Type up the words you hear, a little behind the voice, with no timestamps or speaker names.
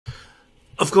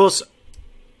Of course,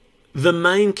 the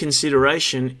main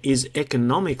consideration is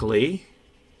economically.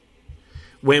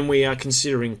 When we are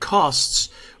considering costs,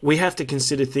 we have to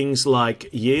consider things like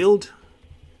yield.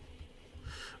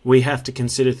 We have to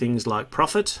consider things like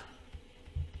profit.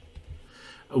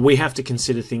 We have to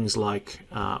consider things like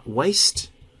waste.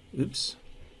 Oops.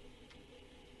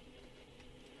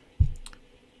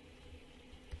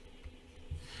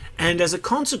 And as a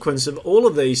consequence of all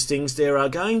of these things, there are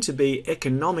going to be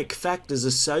economic factors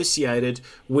associated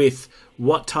with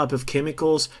what type of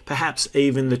chemicals, perhaps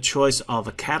even the choice of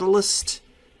a catalyst,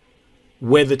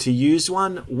 whether to use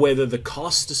one, whether the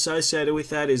cost associated with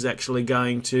that is actually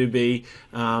going to be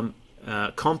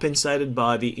compensated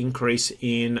by the increase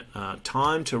in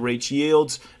time to reach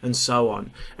yields, and so on.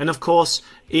 And of course,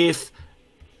 if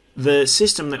the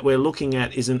system that we're looking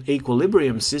at is an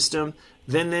equilibrium system,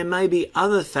 then there may be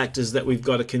other factors that we've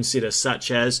got to consider,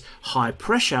 such as high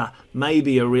pressure may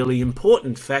be a really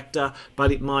important factor,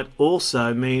 but it might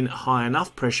also mean high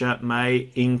enough pressure may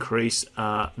increase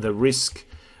the risk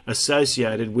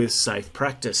associated with safe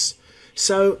practice.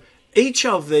 So each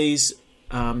of these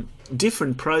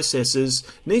different processes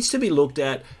needs to be looked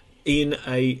at in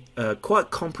a quite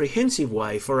comprehensive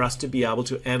way for us to be able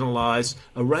to analyze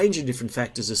a range of different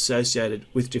factors associated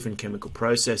with different chemical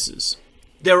processes.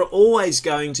 There are always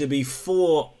going to be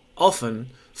often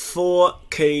four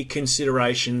key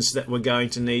considerations that we're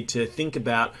going to need to think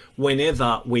about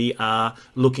whenever we are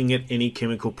looking at any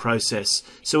chemical process.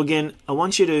 So again, I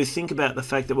want you to think about the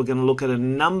fact that we're going to look at a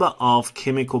number of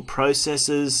chemical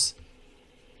processes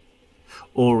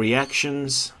or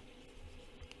reactions,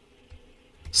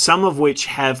 some of which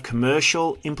have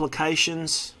commercial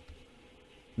implications,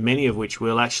 many of which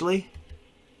will actually,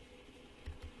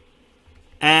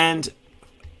 and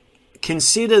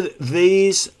consider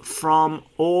these from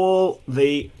all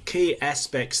the key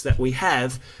aspects that we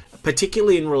have,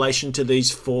 particularly in relation to these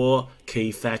four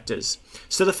key factors.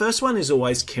 So the first one is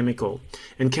always chemical,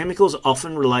 and chemical is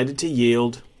often related to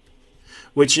yield,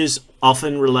 which is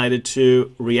often related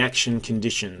to reaction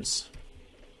conditions.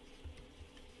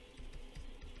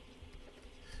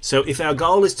 So if our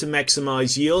goal is to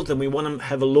maximize yield, then we want to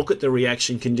have a look at the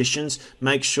reaction conditions,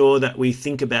 make sure that we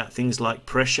think about things like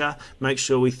pressure, make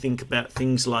sure we think about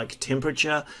things like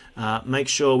temperature, make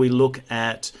sure we look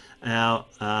at our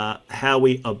how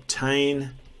we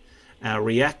obtain our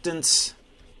reactants,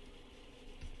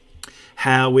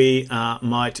 how we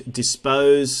might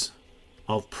dispose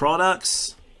of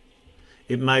products.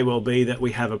 It may well be that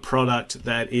we have a product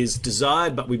that is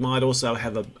desired, but we might also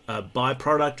have a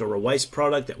byproduct or a waste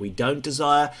product that we don't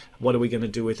desire. What are we going to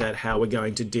do with that? How are we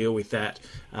going to deal with that?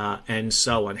 And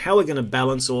so on. How are we going to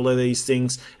balance all of these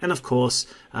things? And of course,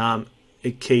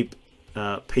 keep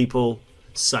people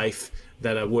safe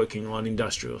that are working on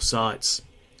industrial sites.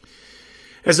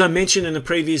 As I mentioned in a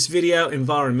previous video,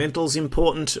 environmental is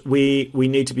important. We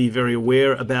need to be very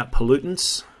aware about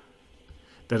pollutants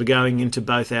that are going into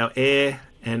both our air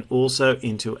and also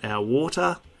into our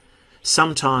water.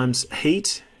 Sometimes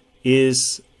heat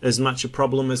is as much a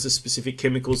problem as the specific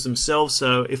chemicals themselves.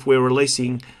 So if we're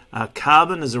releasing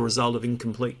carbon as a result of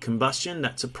incomplete combustion,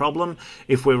 that's a problem.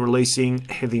 If we're releasing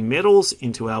heavy metals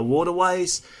into our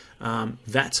waterways,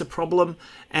 that's a problem.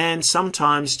 And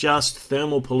sometimes just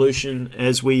thermal pollution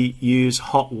as we use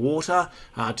hot water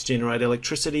to generate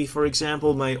electricity, for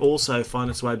example, may also find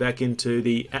its way back into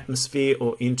the atmosphere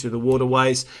or into the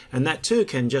waterways, and that too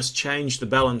can just change the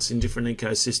balance in different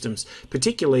ecosystems,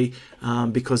 particularly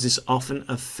because this often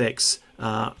affects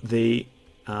the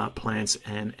plants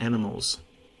and animals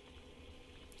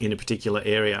in a particular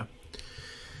area.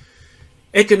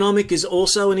 Economic is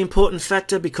also an important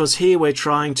factor because here we're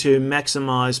trying to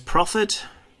maximize profit.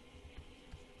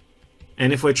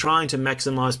 And if we're trying to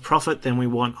maximize profit, then we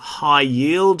want high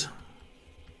yield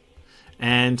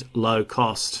and low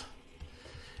cost.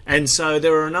 And so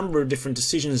there are a number of different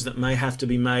decisions that may have to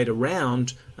be made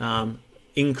around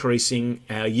increasing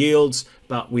our yields,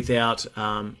 but without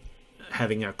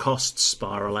having our costs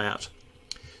spiral out.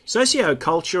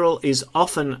 Sociocultural is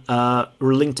often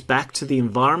linked back to the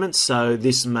environment, so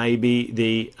this may be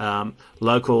the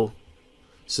local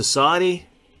society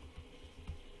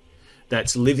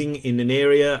that's living in an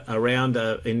area around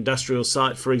an industrial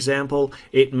site, for example.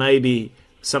 It may be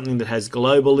something that has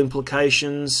global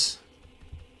implications.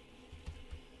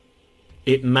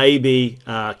 It may be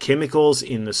chemicals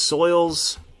in the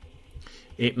soils.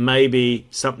 It may be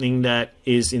something that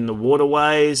is in the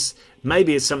waterways.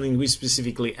 Maybe it's something we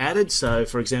specifically added. So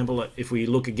for example, if we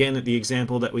look again at the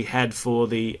example that we had for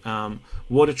the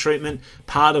water treatment,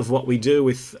 part of what we do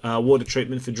with water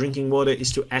treatment for drinking water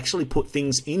is to actually put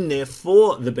things in there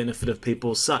for the benefit of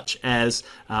people, such as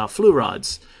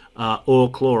fluorides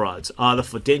or chlorides, either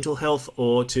for dental health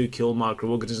or to kill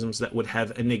microorganisms that would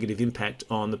have a negative impact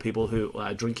on the people who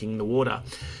are drinking the water.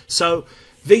 So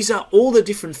these are all the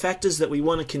different factors that we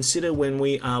want to consider when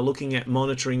we are looking at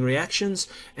monitoring reactions,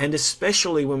 and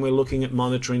especially when we're looking at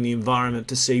monitoring the environment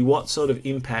to see what sort of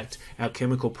impact our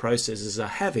chemical processes are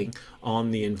having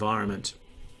on the environment.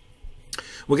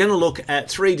 We're going to look at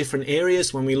 3 different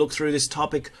areas when we look through this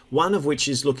topic, one of which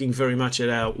is looking very much at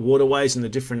our waterways and the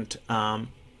different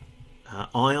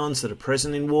ions that are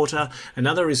present in water.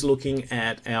 Another is looking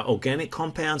at our organic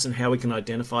compounds and how we can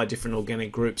identify different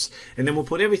organic groups. And then we'll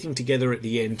put everything together at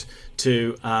the end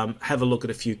to have a look at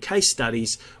a few case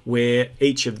studies where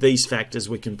each of these factors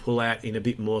we can pull out in a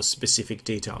bit more specific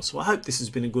detail. So I hope this has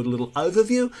been a good little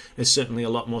overview. There's certainly a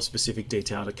lot more specific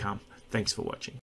detail to come. Thanks for watching.